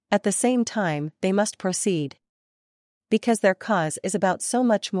At the same time, they must proceed. Because their cause is about so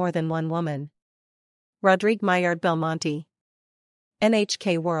much more than one woman. Rodrigue Maillard Belmonte.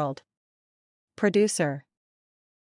 NHK World. Producer.